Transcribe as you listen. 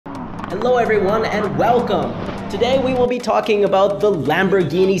Hello everyone and welcome! Today we will be talking about the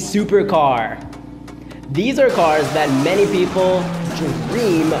Lamborghini supercar. These are cars that many people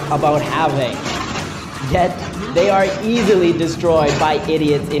dream about having. Yet, they are easily destroyed by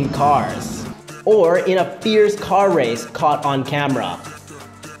idiots in cars, or in a fierce car race caught on camera.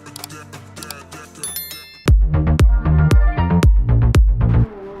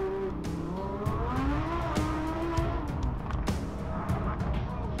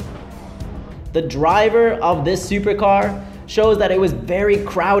 The driver of this supercar shows that it was very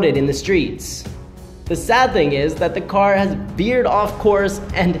crowded in the streets. The sad thing is that the car has veered off course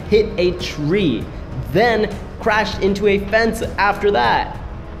and hit a tree, then crashed into a fence after that.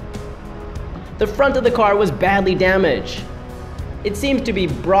 The front of the car was badly damaged. It seems to be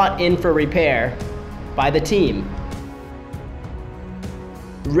brought in for repair by the team.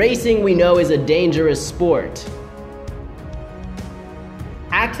 Racing, we know, is a dangerous sport.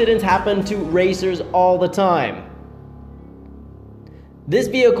 Accidents happen to racers all the time. This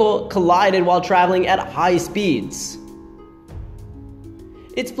vehicle collided while traveling at high speeds.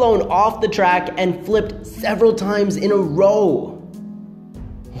 It's flown off the track and flipped several times in a row.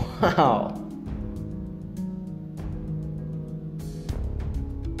 Wow.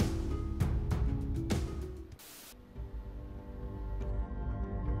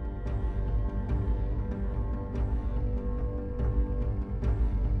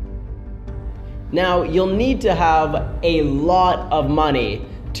 Now, you'll need to have a lot of money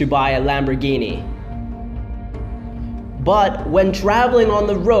to buy a Lamborghini. But when traveling on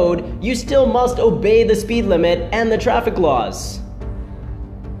the road, you still must obey the speed limit and the traffic laws.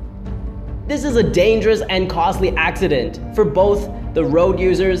 This is a dangerous and costly accident for both the road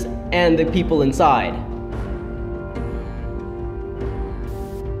users and the people inside.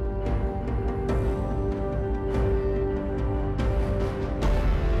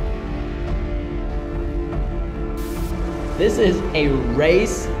 This is a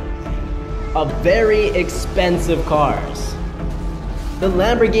race of very expensive cars. The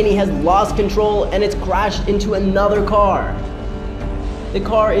Lamborghini has lost control and it's crashed into another car. The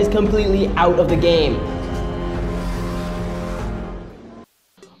car is completely out of the game.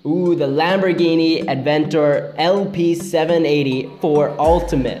 Ooh, the Lamborghini Adventure LP780 for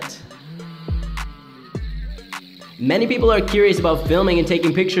Ultimate. Many people are curious about filming and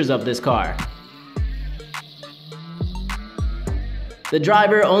taking pictures of this car. The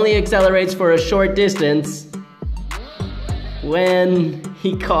driver only accelerates for a short distance when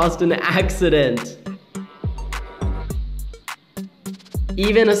he caused an accident.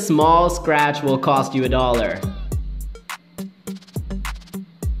 Even a small scratch will cost you $1.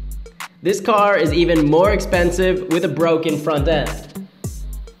 This car is even more expensive with a broken front end.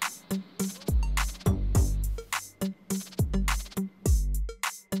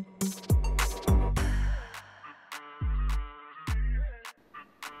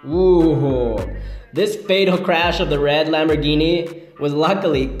 Ooh, this fatal crash of the red Lamborghini was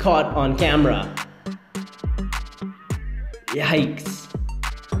luckily caught on camera. Yikes.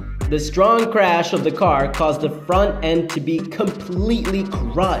 The strong crash of the car caused the front end to be completely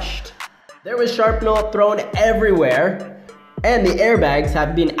crushed. There was shrapnel thrown everywhere, and the airbags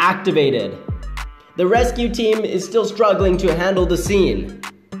have been activated. The rescue team is still struggling to handle the scene.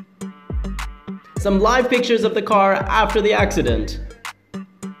 Some live pictures of the car after the accident.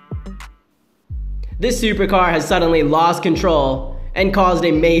 This supercar has suddenly lost control and caused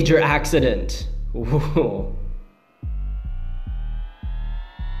a major accident. Ooh.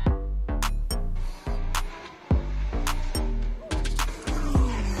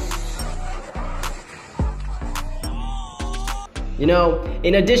 You know,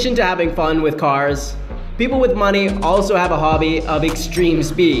 in addition to having fun with cars, people with money also have a hobby of extreme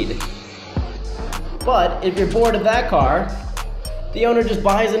speed. But if you're bored of that car, the owner just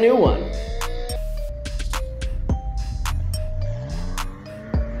buys a new one.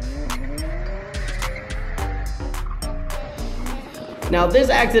 Now, this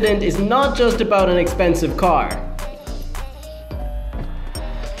accident is not just about an expensive car.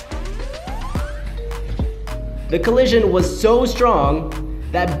 The collision was so strong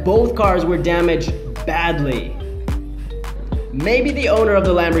that both cars were damaged badly. Maybe the owner of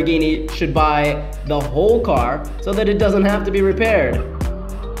the Lamborghini should buy the whole car so that it doesn't have to be repaired.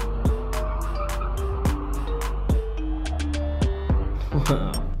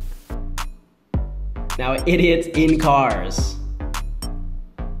 Now, idiots in cars.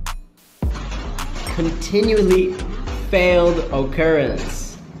 Continually failed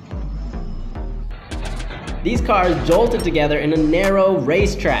occurrence. These cars jolted together in a narrow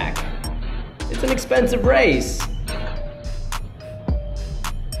racetrack. It's an expensive race.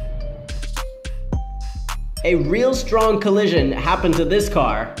 A real strong collision happened to this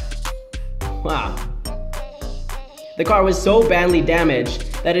car. Wow. The car was so badly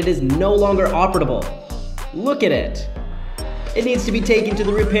damaged that it is no longer operable. Look at it. It needs to be taken to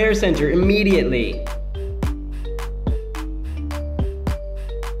the repair center immediately.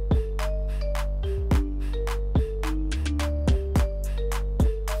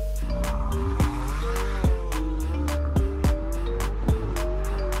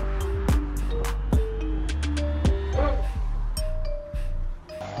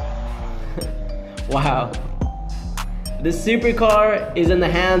 Wow. The supercar is in the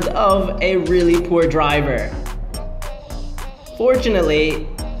hands of a really poor driver. Fortunately,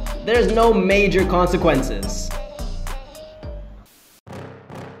 there's no major consequences.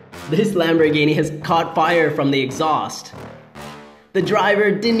 This Lamborghini has caught fire from the exhaust. The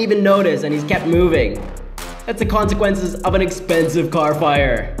driver didn't even notice and he's kept moving. That's the consequences of an expensive car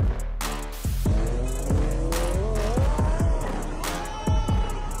fire.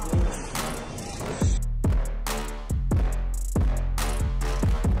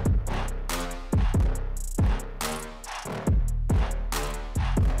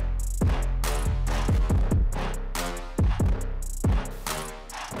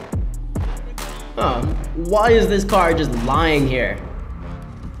 Why is this car just lying here?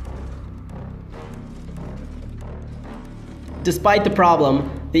 Despite the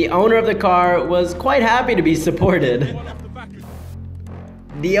problem, the owner of the car was quite happy to be supported.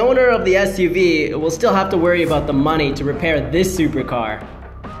 The owner of the SUV will still have to worry about the money to repair this supercar.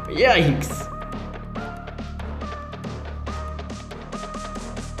 Yikes!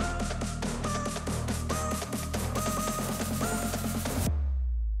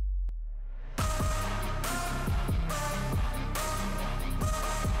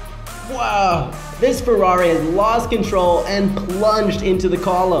 Wow, this Ferrari has lost control and plunged into the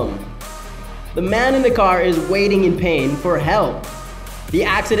column. The man in the car is waiting in pain for help. The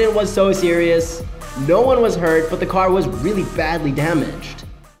accident was so serious, no one was hurt, but the car was really badly damaged.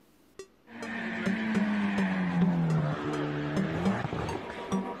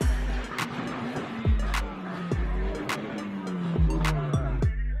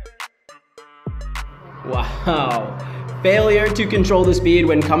 Wow. Failure to control the speed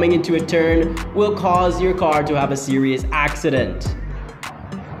when coming into a turn will cause your car to have a serious accident.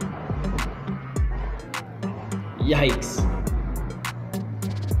 Yikes.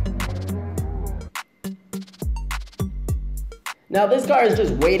 Now this car is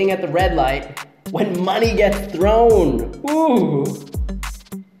just waiting at the red light when money gets thrown. Ooh,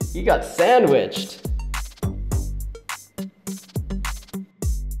 you got sandwiched.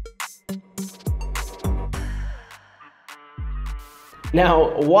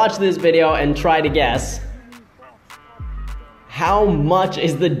 Now, watch this video and try to guess. How much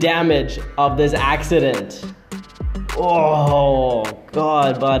is the damage of this accident? Oh,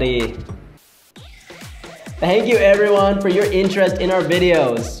 God, buddy. Thank you everyone for your interest in our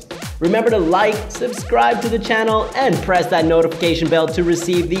videos. Remember to like, subscribe to the channel, and press that notification bell to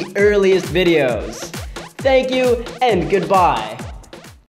receive the earliest videos. Thank you and goodbye.